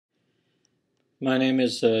My name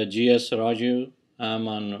is G.S. Raju. I'm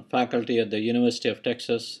on faculty at the University of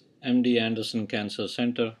Texas, MD Anderson Cancer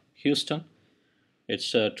Center, Houston.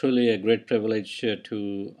 It's truly a great privilege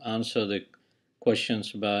to answer the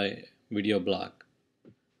questions by video blog.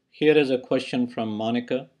 Here is a question from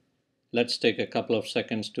Monica. Let's take a couple of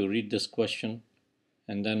seconds to read this question,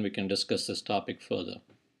 and then we can discuss this topic further.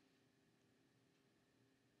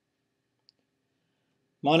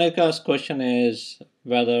 Monica's question is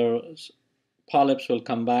whether polyps will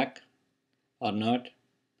come back or not.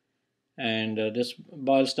 And this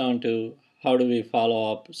boils down to how do we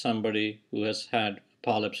follow up somebody who has had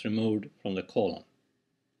polyps removed from the colon.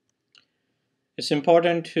 It's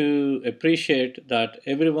important to appreciate that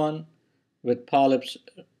everyone with polyps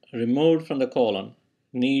removed from the colon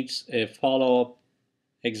needs a follow-up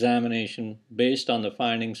examination based on the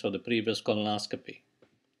findings of the previous colonoscopy.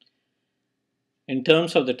 In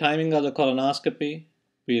terms of the timing of the colonoscopy,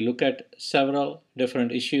 we look at several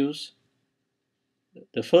different issues.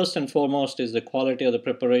 The first and foremost is the quality of the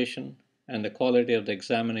preparation and the quality of the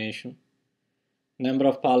examination. Number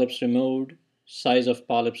of polyps removed, size of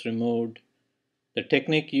polyps removed, the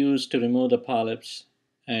technique used to remove the polyps,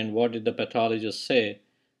 and what did the pathologist say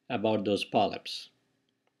about those polyps.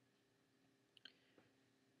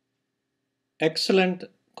 Excellent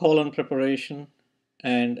colon preparation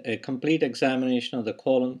and a complete examination of the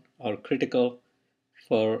colon are critical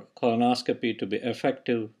for colonoscopy to be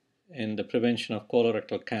effective in the prevention of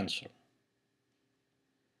colorectal cancer.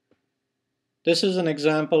 This is an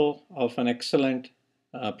example of an excellent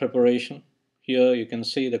preparation. Here you can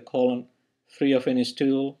see the colon free of any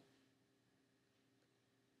stool,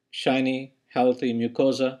 shiny, healthy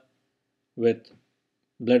mucosa with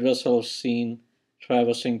blood vessels seen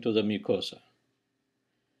traversing to the mucosa.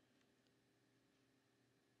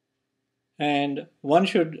 And one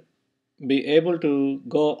should be able to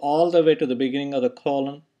go all the way to the beginning of the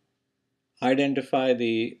colon, identify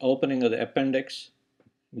the opening of the appendix,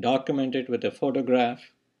 document it with a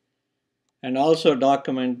photograph, and also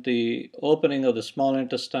document the opening of the small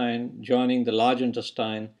intestine joining the large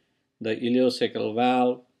intestine, the ileocecal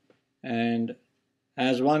valve, and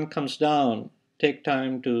as one comes down, take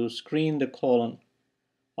time to screen the colon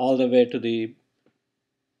all the way to the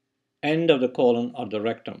end of the colon or the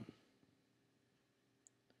rectum.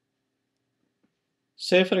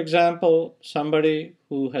 Say, for example, somebody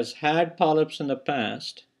who has had polyps in the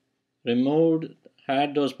past,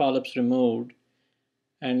 had those polyps removed,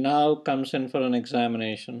 and now comes in for an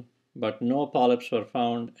examination, but no polyps were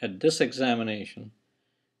found at this examination,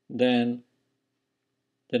 then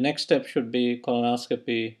the next step should be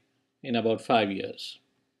colonoscopy in about 5 years.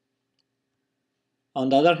 On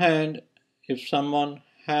the other hand, if someone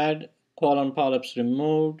had colon polyps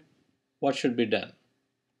removed, what should be done?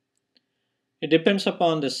 It depends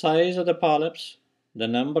upon the size of the polyps, the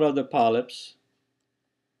number of the polyps,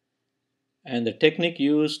 and the technique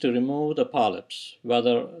used to remove the polyps,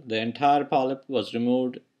 whether the entire polyp was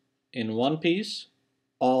removed in one piece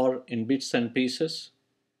or in bits and pieces,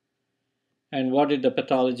 and what did the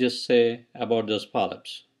pathologist say about those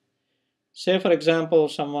polyps. Say, for example,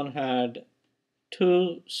 someone had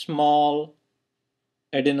 2 small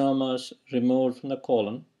adenomas removed from the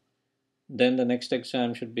colon, then the next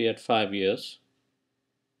exam should be at 5 years.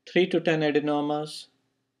 3 to 10 adenomas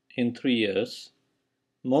in 3 years.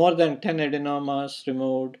 More than 10 adenomas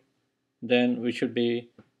removed, then we should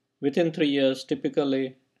be within 3 years,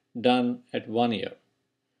 typically done at 1 year,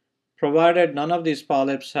 provided none of these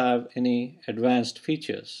polyps have any advanced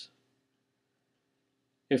features.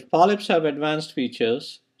 If polyps have advanced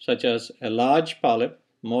features, such as a large polyp,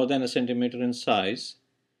 more than a centimeter in size,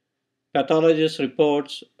 pathologist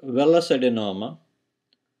reports vellus adenoma,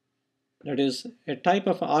 that is a type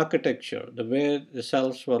of architecture, the way the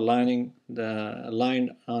cells were lined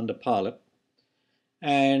on the polyp.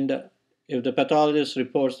 And if the pathologist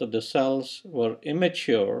reports that the cells were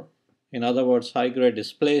immature, in other words, high-grade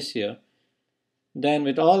dysplasia, then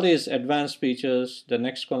with all these advanced features, the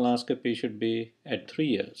next colonoscopy should be at 3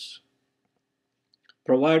 years,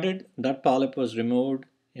 provided that polyp was removed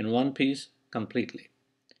in one piece completely.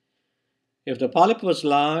 If the polyp was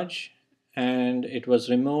large and it was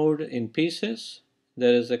removed in pieces,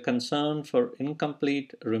 there is a concern for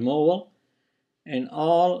incomplete removal. In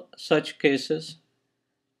all such cases,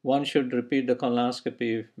 one should repeat the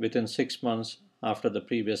colonoscopy within 6 months after the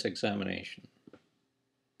previous examination.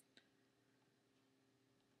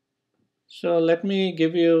 So let me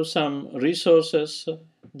give you some resources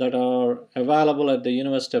that are available at the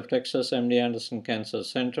University of Texas MD Anderson Cancer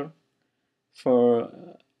Center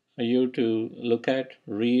for you to look at,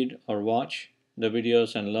 read, or watch the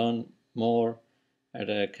videos and learn more at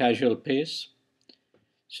a casual pace.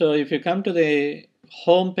 So if you come to the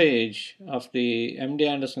home page of the MD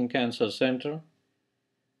Anderson Cancer Center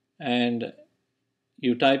and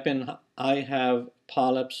you type in "I have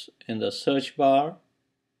polyps" in the search bar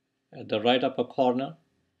at the right upper corner,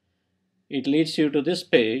 it leads you to this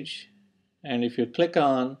page, and if you click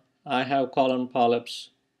on "I have colon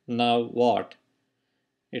polyps, now what?"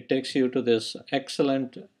 it takes you to this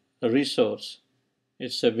excellent resource.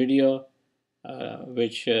 It's a video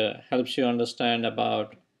which helps you understand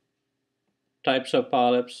about types of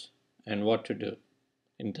polyps and what to do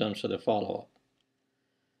in terms of the follow-up.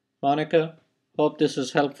 Monica, hope this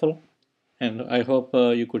is helpful, and I hope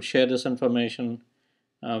you could share this information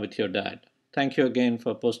with your dad. Thank you again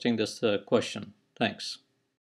for posting this question. Thanks.